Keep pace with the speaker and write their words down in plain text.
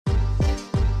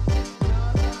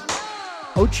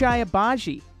Ochai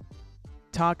Agbaji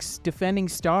talks defending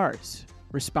stars,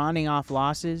 responding off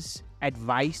losses,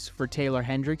 advice for Taylor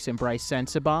Hendricks and Brice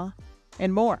Sensabaugh,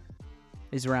 and more.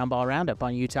 This is Roundball Roundup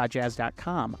on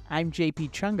UtahJazz.com. I'm JP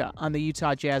Chunga on the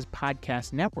Utah Jazz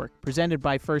Podcast Network, presented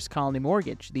by First Colony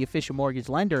Mortgage, the official mortgage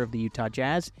lender of the Utah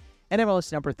Jazz, and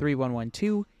MLS number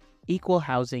 3112, equal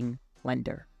housing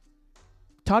lender.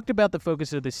 Talked about the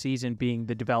focus of the season being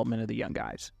the development of the young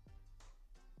guys.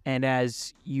 And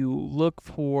as you look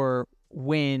for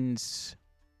wins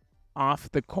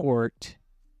off the court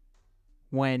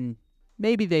when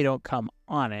maybe they don't come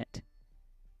on it,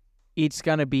 it's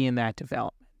going to be in that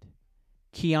development.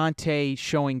 Keontae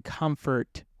showing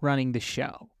comfort running the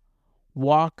show.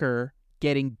 Walker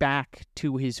getting back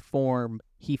to his form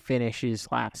he finishes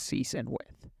last season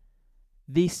with.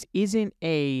 This isn't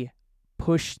a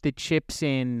push the chips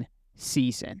in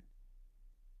season,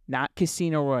 not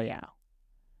Casino Royale.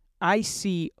 I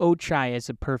see Ochai as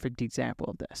a perfect example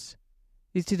of this.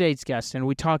 He's today's guest, and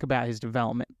we talk about his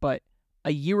development, but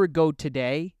a year ago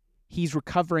today, he's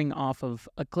recovering off of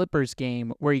a Clippers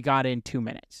game where he got in 2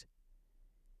 minutes.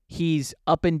 He's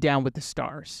up and down with the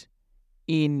stars.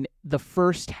 In the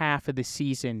first half of the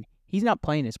season, he's not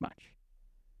playing as much.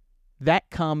 That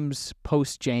comes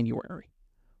post-January.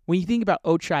 When you think about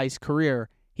Ochai's career,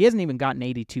 he hasn't even gotten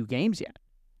 82 games yet.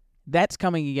 That's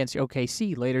coming against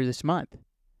OKC later this month.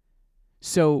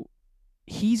 So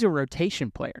he's a rotation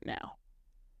player now.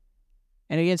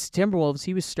 And against Timberwolves,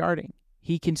 he was starting.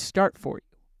 He can start for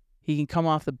you. He can come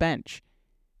off the bench.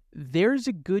 There's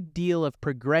a good deal of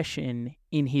progression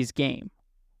in his game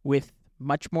with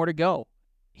much more to go.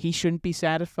 He shouldn't be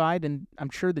satisfied, and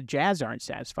I'm sure the Jazz aren't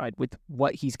satisfied with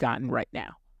what he's gotten right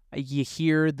now. You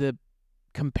hear the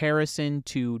comparison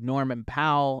to Norman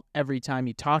Powell every time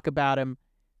you talk about him.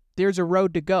 There's a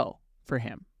road to go for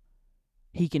him.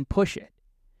 He can push it.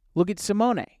 Look at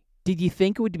Simone. Did you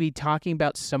think it would be talking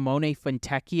about Simone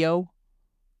Fontecchio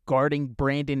guarding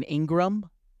Brandon Ingram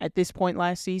at this point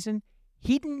last season?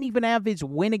 He didn't even have his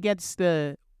win against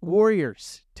the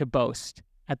Warriors to boast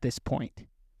at this point.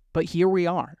 But here we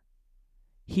are.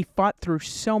 He fought through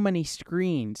so many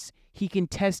screens. He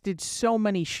contested so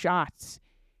many shots.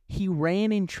 He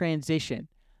ran in transition.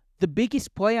 The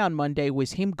biggest play on Monday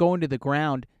was him going to the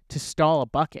ground to stall a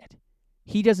bucket.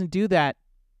 He doesn't do that,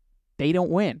 they don't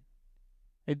win.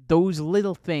 Those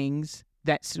little things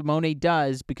that Simone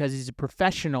does because he's a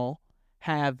professional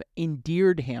have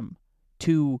endeared him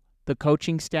to the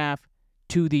coaching staff,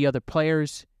 to the other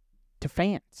players, to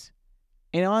fans.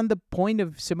 And on the point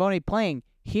of Simone playing,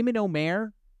 him and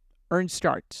Omer earn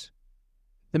starts.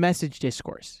 The message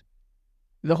discourse.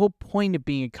 The whole point of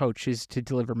being a coach is to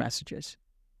deliver messages.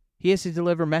 He has to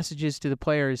deliver messages to the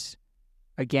players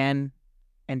again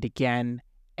and again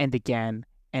and again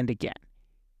and again.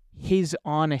 His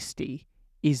honesty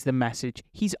is the message.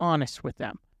 He's honest with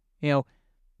them.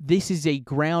 This is a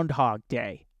Groundhog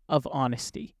Day of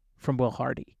honesty from Will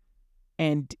Hardy.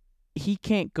 And he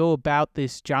can't go about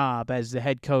this job as the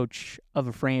head coach of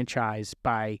a franchise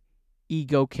by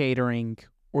ego catering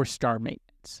or star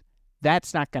maintenance.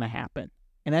 That's not going to happen.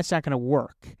 And that's not going to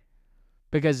work.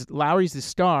 Because Lowry's the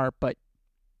star, but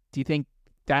do you think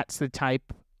that's the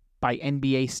type, by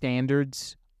NBA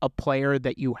standards, a player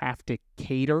that you have to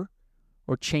cater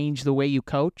or change the way you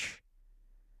coach?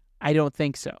 I don't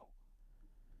think so.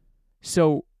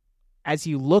 So as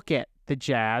you look at the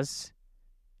Jazz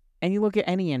and you look at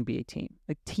any NBA team,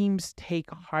 the teams take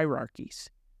hierarchies.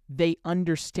 They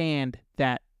understand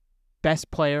that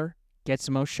best player gets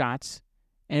the most shots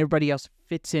and everybody else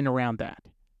fits in around that.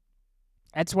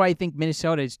 That's why I think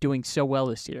Minnesota is doing so well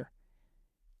this year.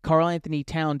 Karl Anthony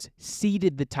Towns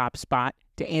ceded the top spot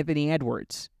to Anthony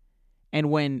Edwards.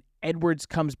 And when Edwards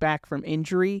comes back from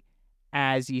injury,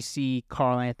 as you see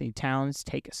Karl Anthony Towns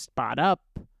take a spot up,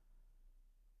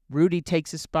 Rudy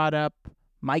takes a spot up,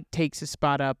 Mike takes a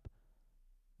spot up,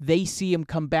 they see him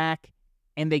come back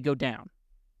and they go down.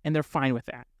 And they're fine with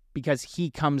that because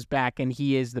he comes back and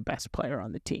he is the best player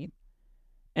on the team.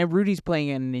 And Rudy's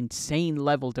playing at an insane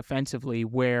level defensively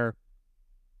where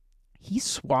he's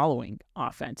swallowing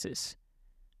offenses.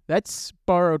 That's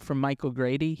borrowed from Michael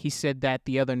Grady. He said that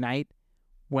the other night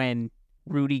when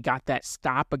Rudy got that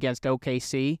stop against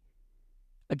OKC,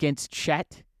 against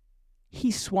Chet.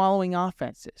 He's swallowing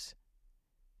offenses.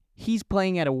 He's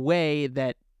playing at a way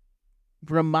that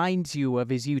reminds you of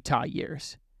his Utah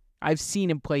years. I've seen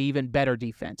him play even better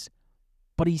defense,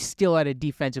 but he's still at a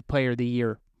Defensive Player of the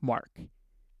Year mark.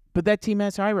 But that team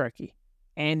has hierarchy,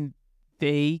 and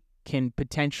they can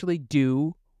potentially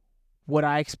do what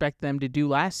I expect them to do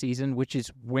last season, which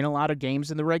is win a lot of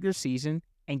games in the regular season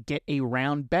and get a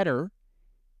round better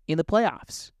in the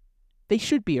playoffs. They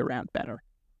should be around better.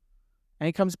 And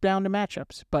it comes down to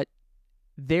matchups. But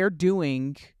they're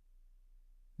doing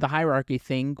the hierarchy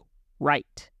thing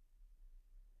right.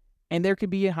 And there could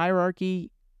be a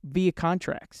hierarchy via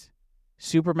contracts.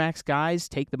 Supermax guys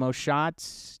take the most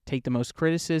shots, take the most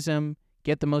criticism,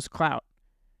 get the most clout.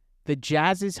 The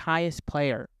Jazz's highest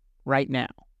player right now,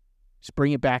 just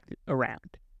bring it back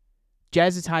around.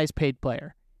 Jazz's highest paid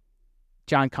player,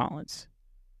 John Collins.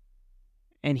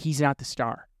 And he's not the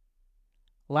star.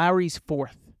 Lowry's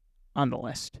fourth on the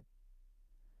list.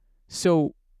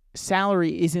 So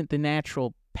salary isn't the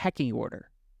natural pecking order.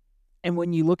 And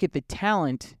when you look at the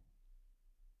talent,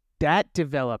 that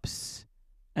develops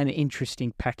an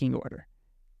interesting pecking order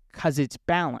because it's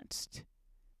balanced.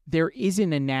 There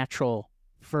isn't a natural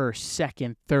first,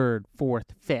 second, third,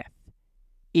 fourth, fifth.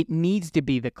 It needs to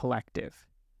be the collective.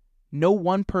 No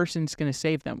one person's going to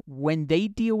save them. When they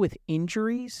deal with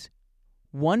injuries,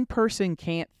 one person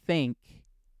can't think,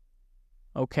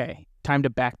 okay, time to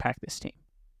backpack this team.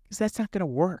 Because that's not going to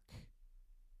work.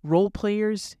 Role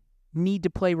players need to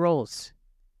play roles.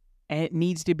 And it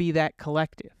needs to be that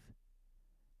collective.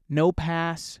 No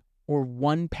pass or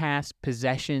one pass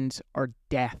possessions are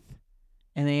death.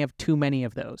 And they have too many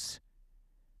of those.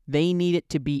 They need it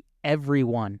to be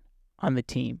everyone on the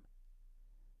team.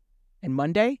 And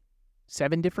Monday,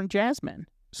 7 different Jazzmen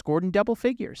scored in double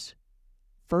figures.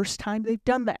 First time they've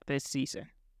done that this season.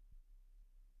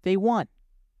 They won.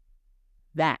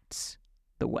 That's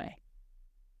the way.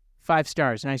 5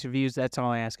 stars, nice reviews. That's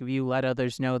all I ask of you. Let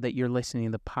others know that you're listening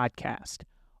to the podcast.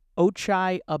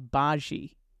 Ochai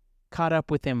Agbaji caught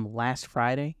up with him last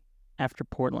Friday after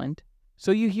Portland.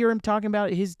 So you hear him talking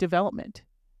about his development,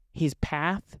 his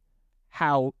path,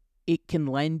 how it can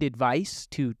lend advice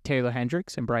to Taylor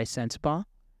Hendricks and Brice Sensabaugh.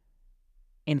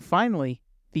 And finally,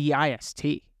 the IST.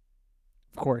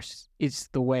 Of course, it's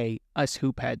the way us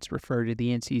hoopheads refer to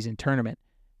the in-season tournament.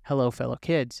 Hello, fellow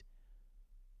kids.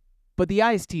 But the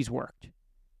ISTs worked.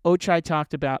 Ochai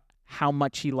talked about how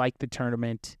much he liked the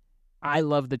tournament. I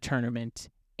love the tournament.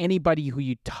 Anybody who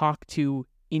you talk to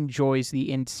enjoys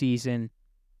the in-season.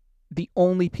 The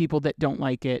only people that don't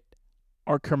like it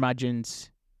are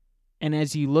curmudgeons. And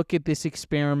as you look at this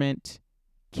experiment,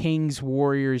 Kings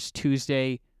Warriors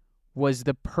Tuesday was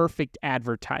the perfect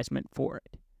advertisement for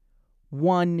it.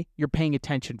 1, you're paying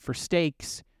attention for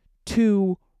stakes.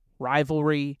 2,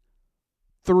 rivalry.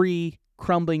 3,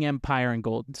 crumbling empire in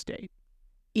Golden State.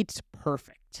 It's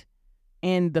perfect.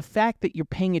 And the fact that you're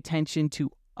paying attention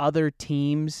to other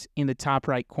teams in the top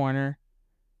right corner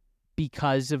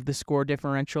because of the score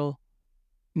differential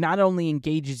not only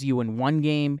engages you in one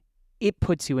game, it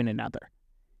puts you in another.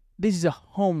 This is a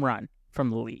home run from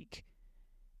the league.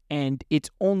 And it's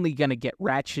only going to get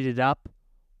ratcheted up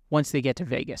once they get to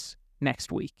Vegas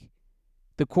next week.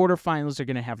 The quarterfinals are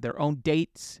going to have their own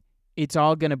dates. It's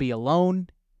all going to be alone.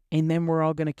 And then we're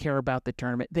all going to care about the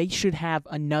tournament. They should have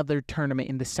another tournament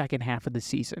in the second half of the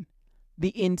season. The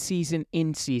in-season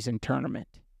tournament.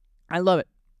 I love it.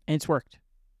 And it's worked.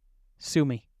 Sue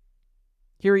me.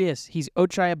 Here he is. He's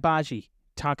Ochai Agbaji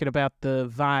talking about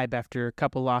the vibe after a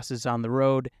couple losses on the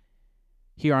road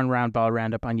here on Roundball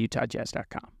Roundup on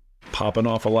UtahJazz.com. Popping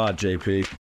off a lot, JP.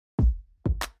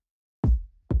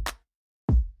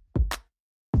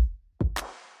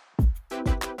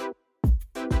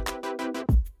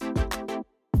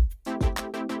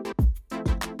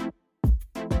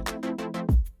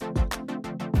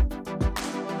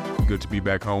 Good to be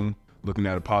back home. Looking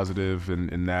at a positive,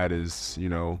 and that is,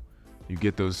 you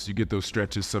get those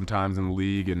stretches sometimes in the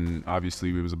league, and obviously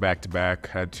it was a back-to-back.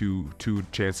 Had two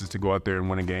chances to go out there and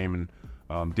win a game,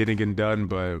 and didn't get done.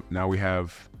 But now we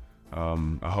have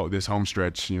this home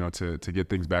stretch, to get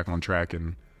things back on track.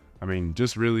 And I mean,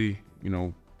 just really,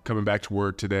 coming back to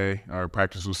work today. Our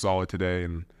practice was solid today,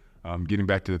 and getting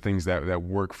back to the things that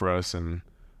work for us, and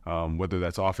whether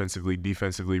that's offensively,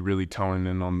 defensively, really honing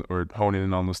in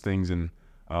on those things, and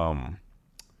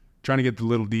trying to get the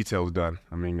little details done.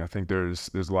 I mean, I think there's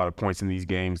a lot of points in these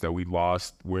games that we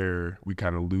lost where we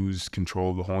kind of lose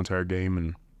control of the whole entire game,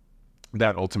 and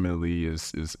that ultimately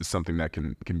is something that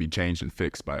can be changed and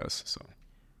fixed by us. So,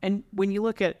 and when you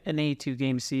look at an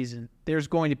 82-game season, there's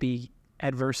going to be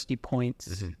adversity points.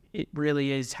 Mm-hmm. It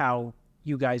really is how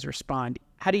you guys respond.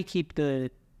 How do you keep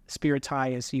the spirits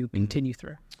high as you continue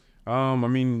through? I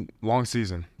mean, long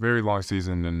season, very long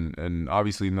season, and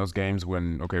obviously in those games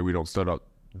when we don't start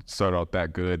out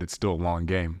that good, it's still a long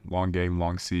game,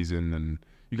 long season, and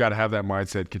you got to have that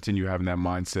mindset, continue having that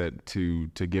mindset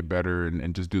to get better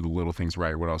and just do the little things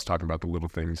right. What I was talking about, the little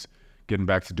things, getting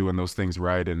back to doing those things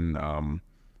right, and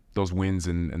those wins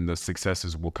and the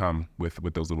successes will come with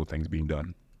those little things being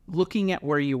done. looking at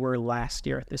where you were last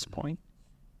year at this point,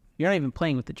 you're not even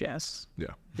playing with the Jazz.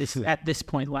 Yeah. At this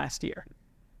point last year,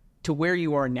 to where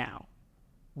you are now,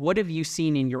 what have you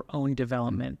seen in your own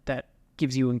development that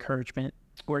gives you encouragement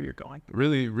where you're going?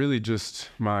 Really just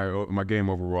my game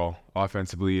overall,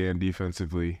 offensively and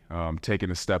defensively,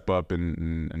 taking a step up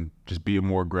and just being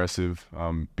more aggressive,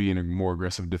 being a more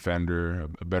aggressive defender,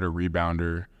 a better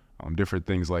rebounder, different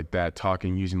things like that,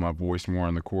 using my voice more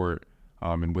on the court,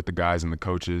 and with the guys and the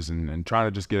coaches, and trying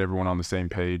to just get everyone on the same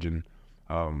page, and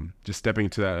just stepping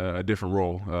into a different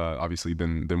role, obviously,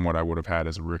 than what I would have had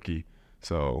as a rookie.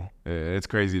 So it's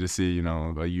crazy to see,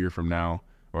 a year from now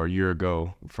or a year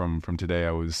ago from today,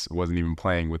 I wasn't even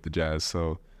playing with the Jazz.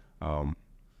 So, I'm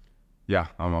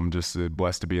just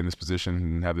blessed to be in this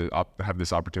position and have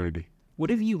this opportunity. What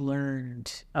have you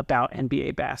learned about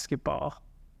NBA basketball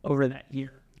over that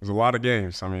year? There's a lot of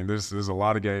games. I mean, there's a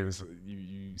lot of games.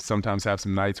 You sometimes have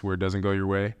some nights where it doesn't go your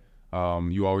way.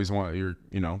 You always want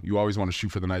to shoot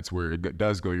for the nights where it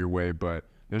does go your way, but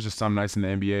there's just some nights in the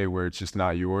NBA where it's just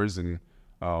not yours, and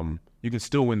you can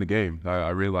still win the game. I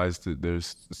realized that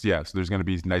there's going to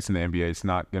be nights in the NBA it's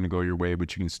not going to go your way,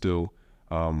 but you can still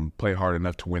play hard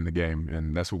enough to win the game,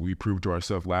 and that's what we proved to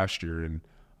ourselves last year.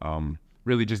 And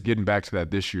really just getting back to that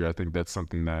this year, I think that's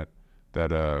something that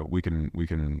we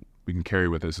can carry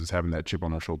with us, is having that chip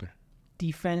on our shoulder.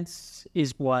 Defense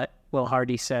is what Will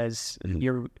Hardy says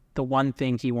you're the one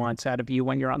thing he wants out of you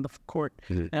when you're on the court.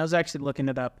 And I was actually looking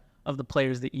it up, of the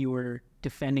players that you were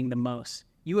defending the most.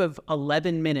 You have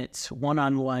 11 minutes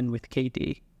one-on-one with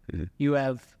KD. You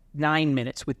have 9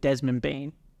 minutes with Desmond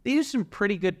Bane. These are some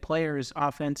pretty good players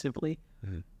offensively.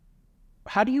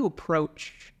 How do you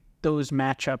approach those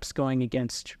matchups going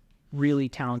against really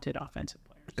talented offensive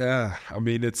players? Yeah, I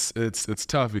mean it's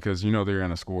tough because they're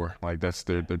gonna score. Like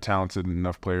they're talented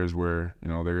enough players where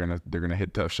they're gonna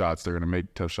hit tough shots. They're gonna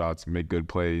make tough shots, make good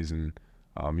plays, and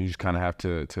you just kind of have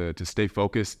to stay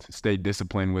focused, stay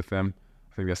disciplined with them.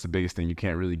 I think that's the biggest thing. You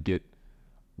can't really get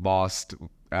lost,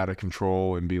 out of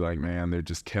control, and be like, man, they're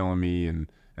just killing me and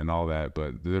all that.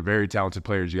 But they're very talented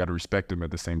players. You got to respect them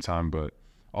at the same time, but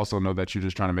also know that you're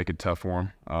just trying to make it tough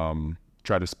for them.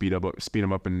 Try to speed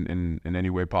them up in any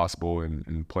way possible,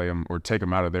 and play them or take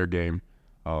them out of their game.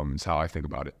 Is how I think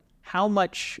about it. How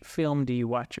much film do you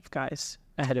watch of guys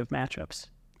ahead of matchups?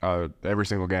 Every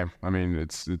single game. I mean,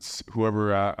 it's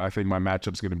whoever I think my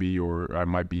matchup's going to be, or I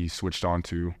might be switched on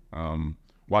to.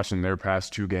 Watching their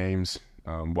past two games,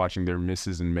 watching their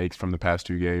misses and makes from the past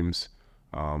two games,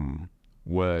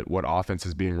 what offense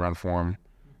is being run for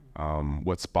them,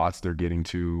 what spots they're getting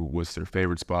to, what's their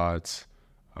favorite spots,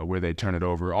 where they turn it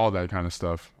over, all that kind of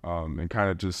stuff. And kind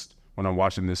of just when I'm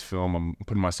watching this film, I'm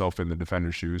putting myself in the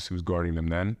defender's shoes, who's guarding them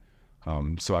then,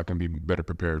 so I can be better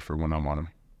prepared for when I'm on them.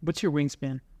 What's your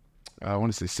wingspan? I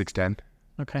want to say 6'10".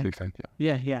 Okay. 6'10",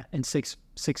 Yeah, and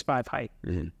 6'5" height.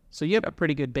 So you have a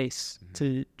pretty good base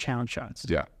to challenge shots.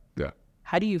 Yeah.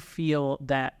 How do you feel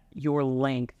that your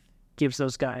length gives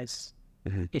those guys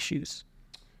issues?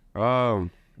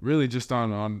 Really just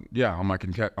on my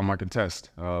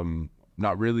contest.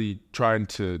 Not really trying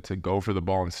to go for the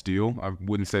ball and steal. I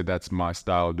wouldn't say that's my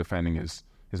style of defending, is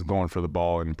going for the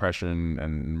ball and pressure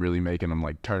and really making them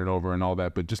like turn it over and all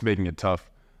that, but just making it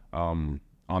tough on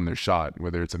their shot,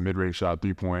 whether it's a mid-range shot,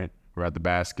 3-point, or at the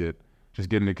basket. Just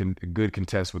getting a good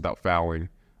contest without fouling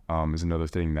is another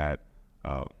thing that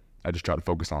I just try to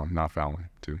focus on, not fouling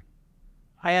too.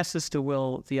 I asked this to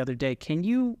Will the other day. Can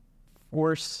you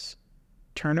force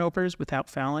turnovers without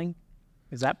fouling?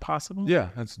 Is that possible? Yeah,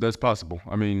 that's possible.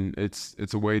 I mean, it's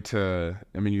a way to.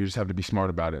 I mean, you just have to be smart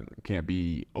about it. You can't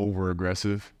be over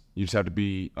aggressive. You just have to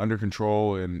be under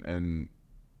control and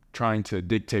trying to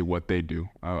dictate what they do.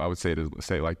 I would say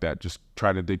it like that. Just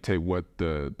try to dictate what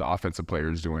the offensive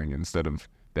player is doing instead of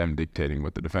them dictating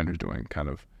what the defender's doing. Kind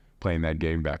of playing that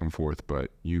game back and forth,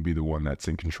 but you be the one that's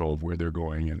in control of where they're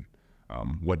going and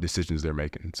what decisions they're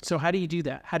making. So how do you do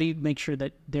that? How do you make sure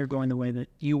that they're going the way that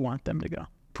you want them to go?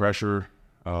 Pressure,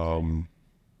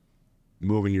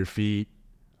 moving your feet,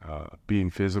 being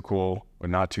physical or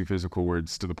not too physical where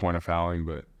it's to the point of fouling,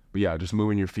 but yeah, just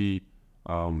moving your feet,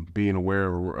 being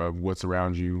aware of what's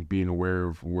around you, being aware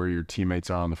of where your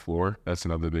teammates are on the floor. That's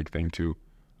another big thing too.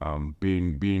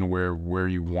 Being aware of where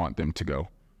you want them to go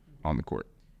on the court.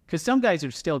 Because some guys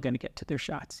are still going to get to their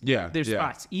shots. Yeah, their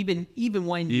spots, even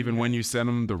when you send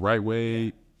them the right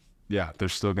way. Yeah, they're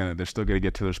still gonna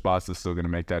get to their spots. They're still gonna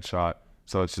make that shot.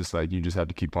 So it's just like you just have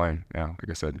to keep playing. Yeah, like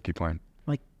I said, keep playing.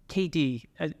 Like KD,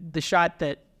 the shot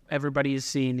that everybody has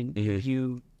seen,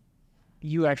 and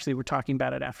you actually were talking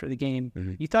about it after the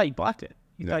game. You thought you blocked it.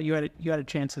 You thought you had a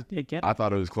chance to get it? I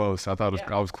thought it was close. I thought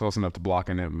I was close enough to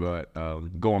blocking it, but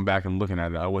going back and looking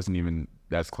at it, I wasn't even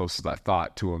as close as I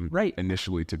thought to him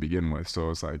initially to begin with.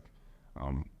 So it's like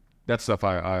that's stuff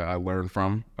I learned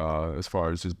from as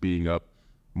far as just being up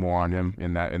more on him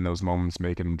in those moments,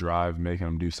 making him drive, making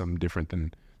him do something different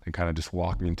than kind of just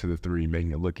walking into the three,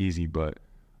 making it look easy. But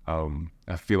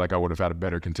I feel like I would have had a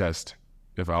better contest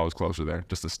if I was closer there,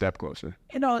 just a step closer.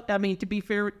 I mean, to be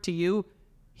fair to you,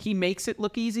 he makes it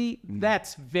look easy.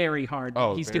 That's very hard.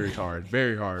 Oh, very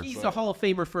hard. He's a Hall of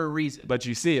Famer for a reason. But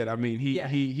you see it. I mean,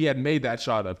 he had made that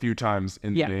shot a few times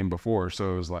in the game before,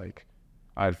 so it was like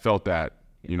I had felt that,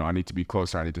 I need to be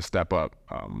closer. I need to step up.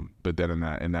 But then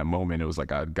in that moment, it was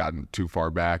like I'd gotten too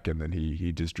far back, and then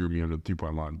he just drew me under the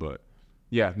 3-point line. But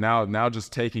yeah, now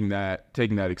just taking that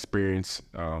experience,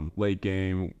 late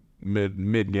game,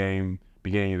 mid game,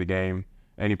 beginning of the game,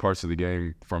 any parts of the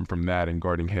game from that, and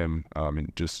guarding him,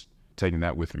 and just taking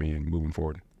that with me and moving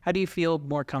forward. How do you feel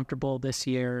more comfortable this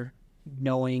year,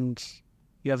 knowing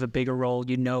you have a bigger role?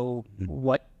 You know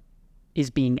what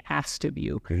is being asked of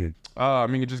you. I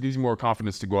mean, it just gives you more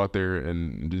confidence to go out there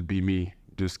and just be me.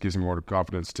 Just gives me more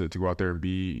confidence to go out there and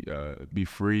be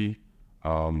free,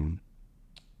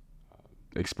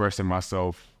 expressing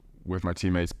myself with my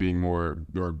teammates, being more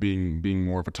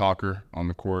of a talker on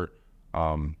the court,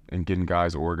 and getting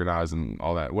guys organized and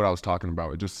all that. What I was talking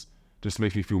about, it just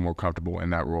makes me feel more comfortable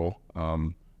in that role,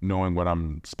 knowing what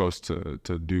I'm supposed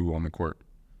to do on the court.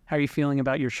 How are you feeling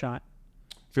about your shot?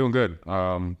 Feeling good.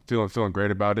 Feeling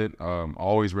great about it.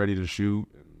 Always ready to shoot.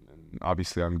 And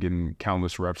obviously, I'm getting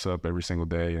countless reps up every single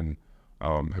day, and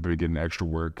have been getting extra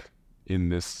work in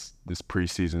this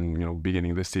preseason,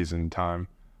 beginning of this season time.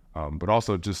 But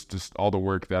also just all the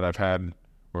work that I've had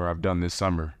or I've done this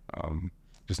summer.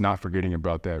 Just not forgetting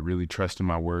about that. Really trusting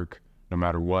my work, no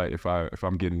matter what. If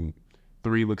I'm getting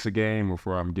 3 looks a game, or if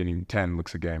I'm getting 10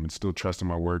 looks a game, and still trusting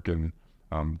my work and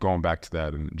going back to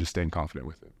that and just staying confident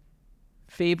with it.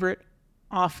 Favorite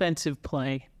offensive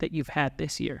play that you've had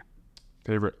this year?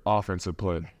 Favorite offensive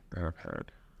play that I've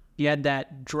had? You had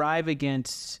that drive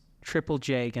against Triple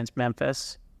J against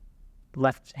Memphis,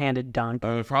 left-handed dunk.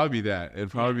 It'd probably be that.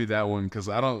 It'd probably be that one, because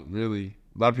I don't really.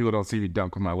 A lot of people don't see me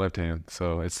dunk with my left hand,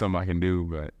 so it's something I can do.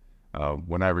 But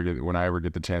when I ever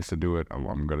get the chance to do it,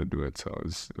 I'm gonna do it. So it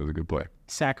was a good play.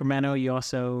 Sacramento, you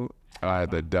also. I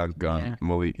had the dunk on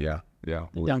Malik. Yeah.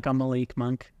 Malik. Dunk on Malik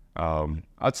Monk.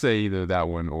 I'd say either that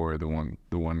one or the one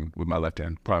with my left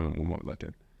hand. Probably one with my left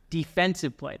hand.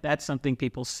 Defensive play. That's something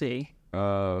people see.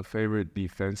 Favorite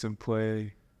defensive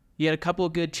play. You had a couple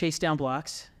of good chase down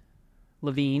blocks.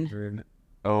 Levine.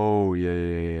 Oh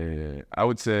yeah. I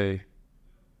would say.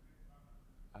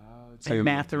 And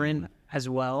Mathurin as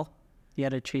well. You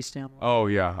had a chase down. Oh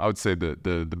yeah, I would say the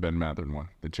Ben Mathurin one,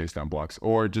 the chase down blocks,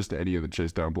 or just any of the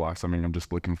chase down blocks. I mean, I'm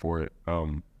just looking for it.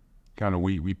 Kind of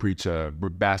we preach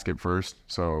basket first.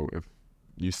 So if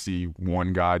you see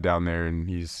one guy down there and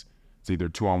it's either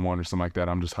 2-on-1 or something like that,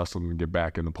 I'm just hustling to get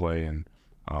back in the play, and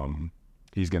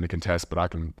he's going to contest, but I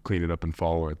can clean it up and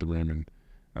follow at the rim, and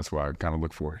that's what I kind of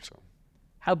look for. So,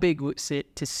 how big was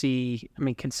it to see? I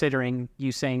mean, considering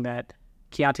you saying that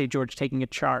Keontae George taking a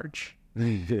charge,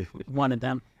 one of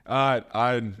them.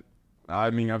 I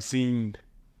mean, I've seen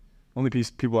only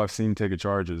people I've seen take a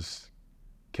charge is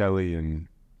Kelly and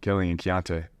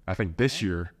Keontae. I think this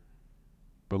year,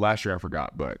 but last year I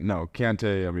forgot. But no,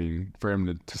 Keontae, I mean, for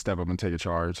him to step up and take a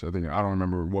charge, I don't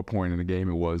remember what point in the game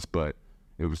it was, but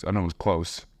I know it was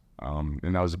close. And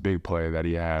that was a big play that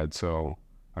he had. So,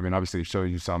 I mean, obviously it shows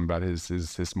you something about his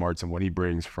smarts and what he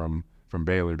brings from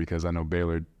Baylor, because I know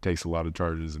Baylor takes a lot of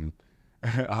charges, and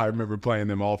I remember playing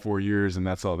them all 4 years, and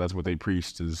that's what they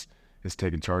preached is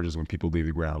taking charges when people leave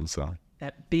the ground. So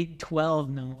that Big 12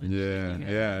 knowledge.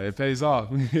 Yeah, it pays off.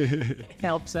 It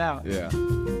helps out. Yeah.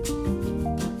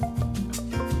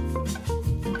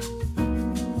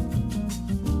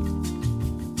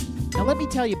 Now let me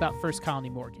tell you about First Colony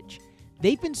Mortgage.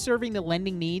 They've been serving the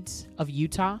lending needs of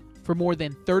Utah for more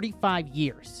than 35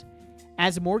 years.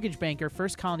 As a mortgage banker,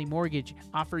 First Colony Mortgage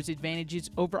offers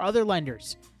advantages over other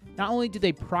lenders. Not only do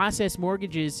they process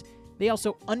mortgages, they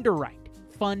also underwrite,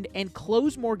 fund, and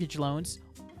close mortgage loans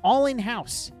all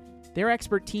in-house. Their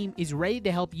expert team is ready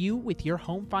to help you with your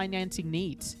home financing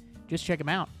needs. Just check them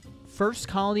out. First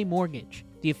Colony Mortgage,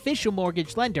 the official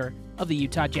mortgage lender of the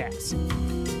Utah Jazz.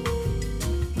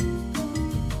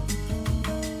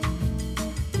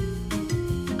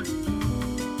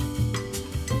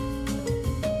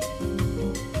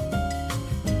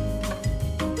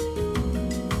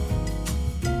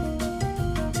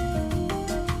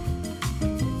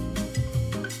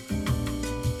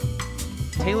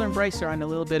 Taylor and Brice are on a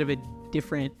little bit of a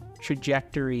different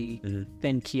trajectory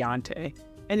than Keontae.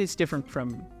 And it's different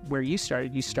from where you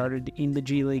started. You started in the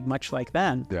G League much like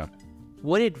them. Yeah.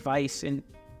 What advice and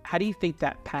how do you think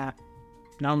that path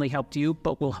not only helped you,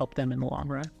 but will help them in the long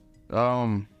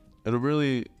run? It'll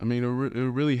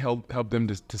really help them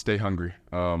to stay hungry.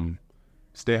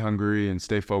 Stay hungry and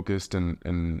stay focused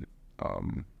and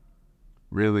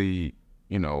really,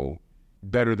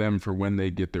 better them for when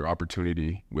they get their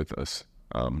opportunity with us.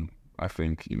 I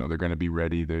think, they're going to be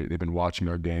ready. They've been watching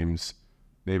our games.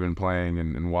 They've been playing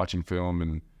and watching film,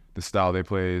 and the style they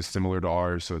play is similar to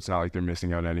ours, so it's not like they're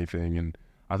missing out on anything. And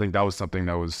I think that was something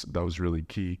that was really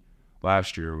key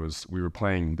last year. Was we were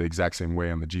playing the exact same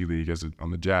way on the G League as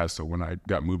on the Jazz. So when I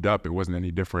got moved up, it wasn't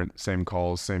any different. Same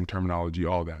calls, same terminology,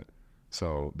 all that.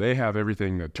 So they have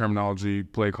everything, the terminology,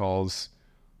 play calls,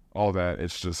 all that.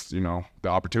 It's just, the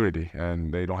opportunity,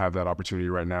 and they don't have that opportunity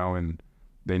right now, and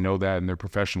they know that, and they're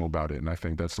professional about it. And I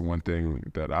think that's the one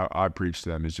thing that I preach to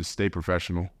them is just stay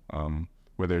professional,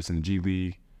 whether it's in G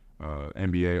League,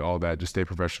 NBA, all that. Just stay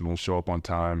professional, show up on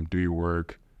time, do your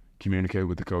work, communicate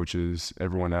with the coaches,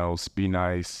 everyone else, be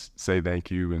nice, say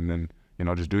thank you, and then,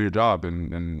 just do your job,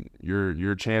 and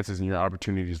your chances and your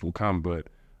opportunities will come. But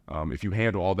if you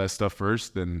handle all that stuff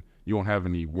first, then you won't have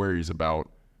any worries about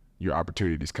your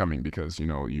opportunities coming because,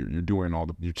 you're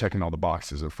doing you're checking all the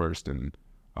boxes at first, and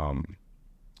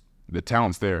the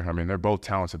talent's there. I mean, they're both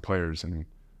talented players, and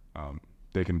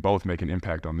they can both make an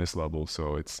impact on this level.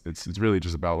 So it's really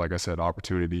just about, like I said,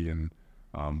 opportunity and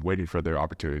waiting for their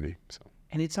opportunity. So.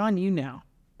 And it's on you now.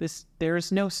 There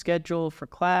is no schedule for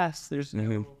class. There's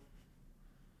no.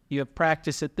 You have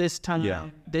practice at this time. Yeah.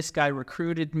 This guy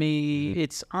recruited me.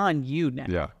 It's on you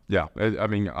now. Yeah. I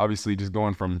mean, obviously, just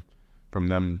going from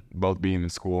them both being in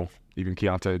school, even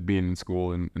Keontae being in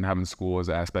school and having school as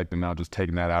an aspect, and now just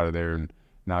taking that out of there, and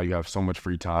now you have so much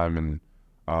free time,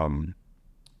 and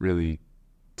really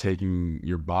taking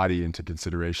your body into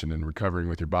consideration and recovering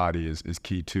with your body is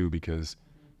key too. Because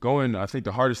I think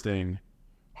the hardest thing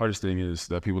is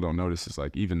that people don't notice is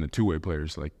like even the two-way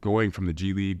players, like going from the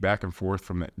G League back and forth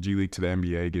from the G League to the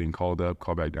NBA, getting called up,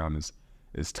 called back down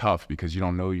is tough because you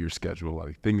don't know your schedule.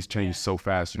 Like things change so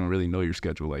fast, you don't really know your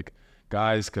schedule. Like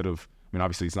guys could have, I mean,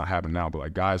 obviously it's not happening now, but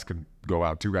like guys could go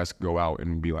out, two guys could go out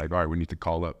and be like, all right, we need to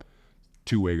call up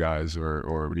two-way guys,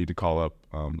 or we need to call up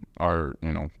our,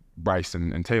 Brice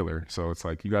and Taylor. So it's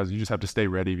like you just have to stay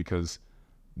ready because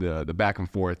the back and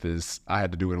forth is, I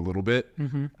had to do it a little bit,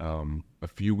 a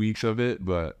few weeks of it,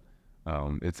 but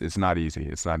it's not easy.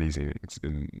 It's not easy.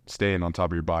 Staying on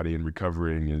top of your body and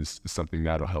recovering is something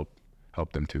that'll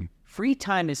help them too. Free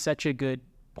time is such a good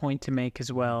point to make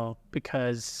as well,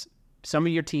 because some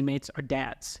of your teammates are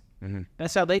dads. Mm-hmm.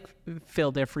 That's how they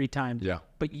fill their free time. Yeah.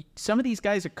 But some of these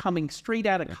guys are coming straight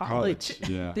out of college.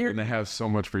 Yeah. And they have so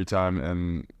much free time,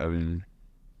 and I mean,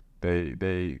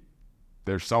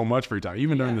 there's so much free time.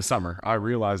 Even during the summer, I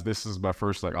realized this is my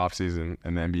first off season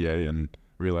in the NBA, and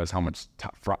realized how much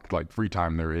free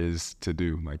time there is to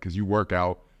do. Because you work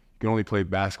out, you can only play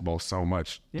basketball so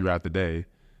much throughout the day.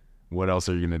 What else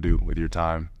are you gonna do with your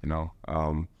time?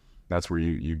 That's where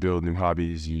you build new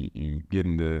hobbies. You get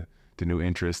into new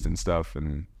interests and stuff,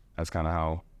 and that's kind of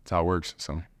how it works.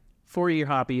 So, 4-year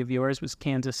hobby of yours was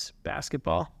Kansas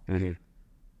basketball. Mm-hmm.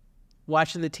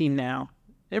 Watching the team now,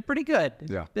 they're pretty good.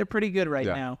 Yeah, they're pretty good right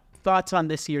now. Thoughts on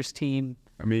this year's team?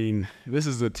 I mean, this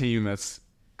is a team that's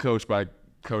coached by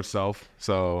Coach Self.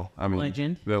 So I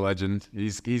mean, the legend.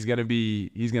 He's gonna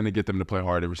get them to play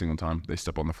hard every single time they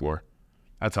step on the floor.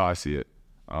 That's how I see it.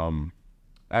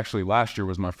 Actually, last year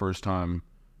was my first time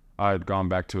I had gone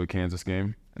back to a Kansas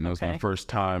game. And that was my first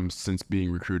time since being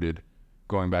recruited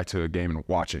going back to a game and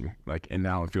watching, in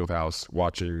Allen Fieldhouse,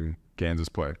 watching Kansas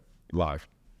play live.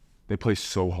 They play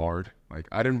so hard.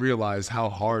 I didn't realize how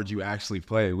hard you actually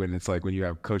play when it's when you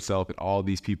have Coach Self and all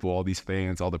these people, all these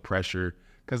fans, all the pressure.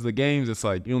 Because the games, it's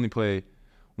you only play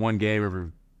one game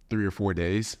every 3 or 4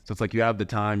 days. So it's you have the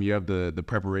time, you have the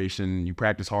preparation, you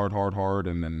practice hard,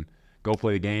 and then go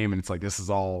play the game, and it's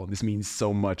this means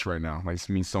so much right now. This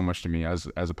means so much to me as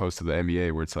opposed to the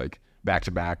NBA where it's back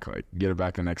to back, get it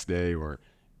back the next day, or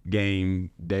game,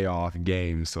 day off,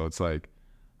 game. So it's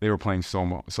they were playing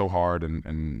so hard,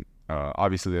 and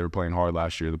obviously they were playing hard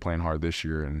last year, they're playing hard this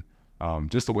year, and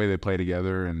just the way they play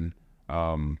together and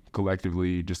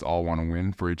collectively just all want to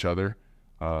win for each other.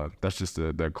 That's just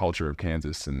the culture of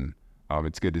Kansas, and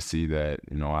it's good to see that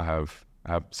I have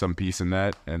some piece in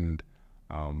that, and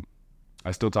I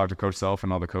still talk to Coach Self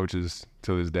and all the coaches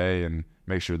to this day and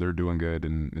make sure they're doing good.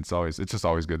 And it's just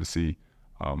always good to see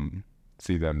them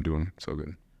doing so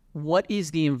good. What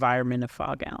is the environment of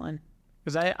Fog Allen?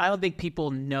 Because I don't think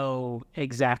people know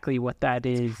exactly what that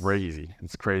is. Crazy.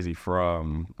 It's crazy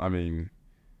from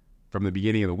the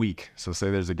beginning of the week. So say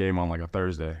there's a game on like a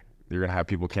Thursday, you're going to have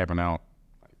people camping out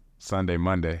Sunday,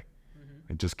 Monday,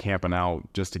 and just camping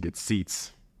out just to get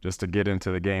seats, just to get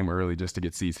into the game early, just to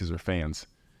get seats. These are fans.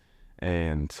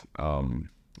 And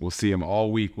we'll see them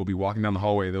all week. We'll be walking down the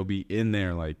hallway. They'll be in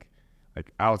there like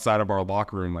outside of our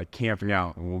locker room, like camping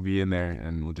out, and we'll be in there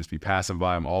and we'll just be passing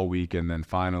by them all week. And then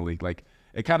finally, like,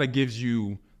 it kind of gives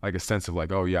you like a sense of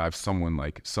like, oh yeah, I have someone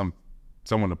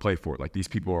to play for. Like, these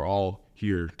people are all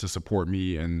here to support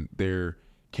me, and they're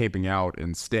camping out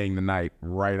and staying the night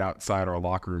right outside our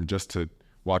locker room just to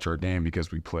watch our game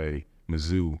because we play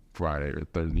Mizzou Friday or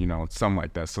something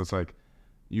like that. So it's like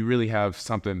you really have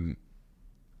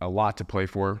a lot to play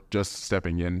for just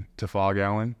stepping in to Fog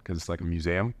Allen, because it's like a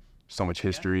museum, so much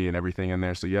history and everything in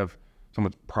there. So you have so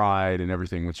much pride and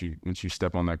everything once you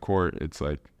step on that court. It's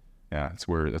like, yeah, that's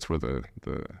where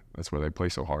they play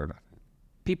so hard.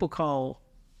 People call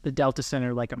the Delta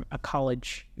Center like a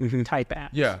college type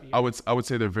atmosphere. Yeah, I would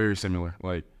say they're very similar.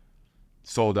 Like,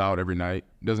 sold out every night.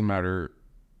 Doesn't matter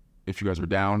if you guys are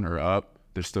down or up,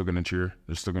 they're still gonna cheer.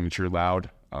 They're still gonna cheer loud.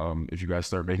 If you guys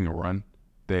start making a run,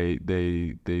 they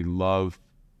love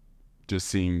just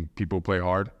seeing people play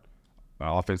hard,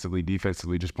 offensively,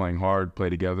 defensively, just playing hard, play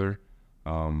together,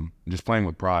 just playing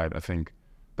with pride. I think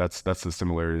that's the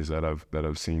similarities that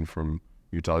I've seen from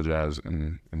Utah Jazz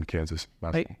and Kansas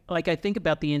basketball. I think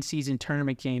about the in-season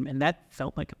tournament game, and that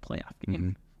felt like a playoff game.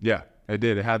 Mm-hmm. Yeah, it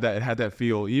did. It had that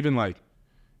feel. Even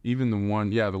the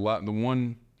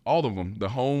one, all of them, the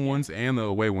home ones and the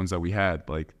away ones that we had,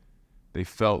 like, they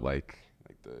felt like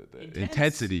the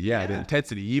intensity. Yeah, the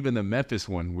intensity. Even the Memphis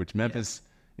one, which Memphis,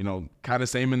 kind of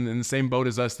same in the same boat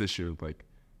as us this year. Like,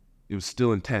 it was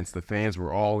still intense. The fans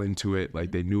were all into it.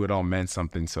 Like, they knew it all meant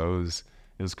something. So it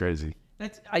was crazy.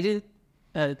 I didn't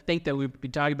think that we'd be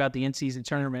talking about the in-season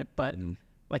tournament, but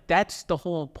like, that's the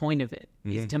whole point of it,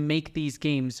 is to make these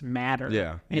games matter.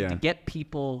 Yeah, and to get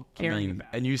people caring about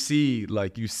it. And you see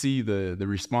the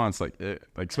response, like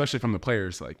especially from the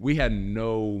players. Like, we had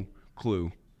no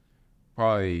clue,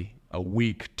 probably a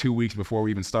week, 2 weeks before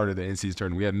we even started the in-season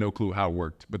tournament. We had no clue how it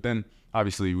worked. But then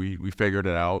obviously we figured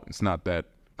it out. It's not that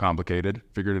complicated.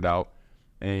 Figured it out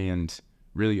and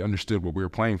really understood what we were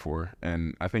playing for.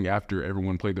 And I think after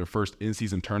everyone played their first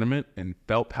in-season tournament and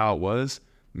felt how it was,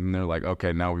 and they're like,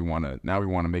 okay, now we want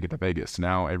to make it to Vegas.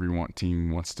 Now every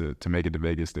team wants to make it to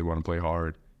Vegas. They want to play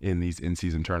hard in these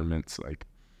in-season tournaments. Like,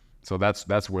 so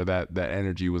that's where that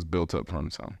energy was built up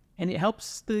from. So, and it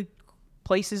helps the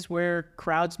places where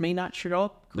crowds may not show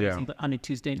up on a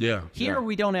Tuesday night. Yeah. Here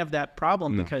we don't have that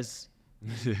problem because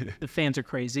the fans are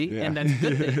crazy, and that's a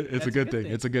good thing. It's a good thing.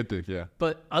 It's a good thing, yeah.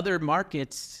 But other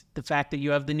markets, the fact that you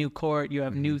have the new court, you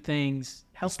have new things,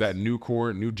 helps. It's that new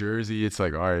court, new jersey. It's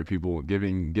like, all right, people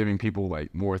giving people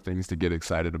like more things to get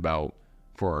excited about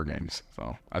for our games.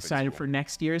 So excited for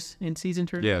next year's in-season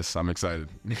tournament? Yes, I'm excited.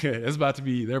 It's about to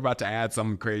be. They're about to add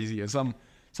something crazy and some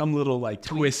little like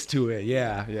twist to it.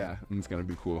 Yeah, and it's gonna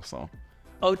be cool. So,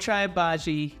 Ochai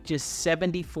Agbaji, just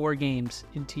 74 games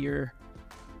into your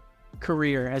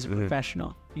career as a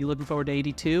professional. You looking forward to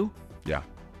 82? Yeah,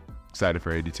 excited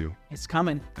for 82. It's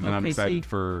coming. And then I'm excited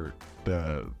for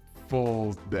the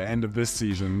end of this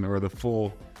season, or the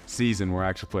full season where I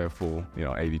actually play a full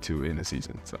 82 in a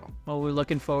season. So, well, we're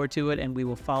looking forward to it, and we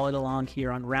will follow it along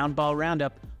here on Roundball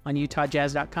Roundup on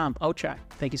UtahJazz.com. Ochai,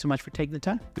 thank you so much for taking the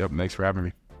time. Yep, thanks for having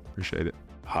me. Appreciate it.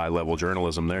 High level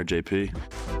journalism there,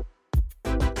 JP.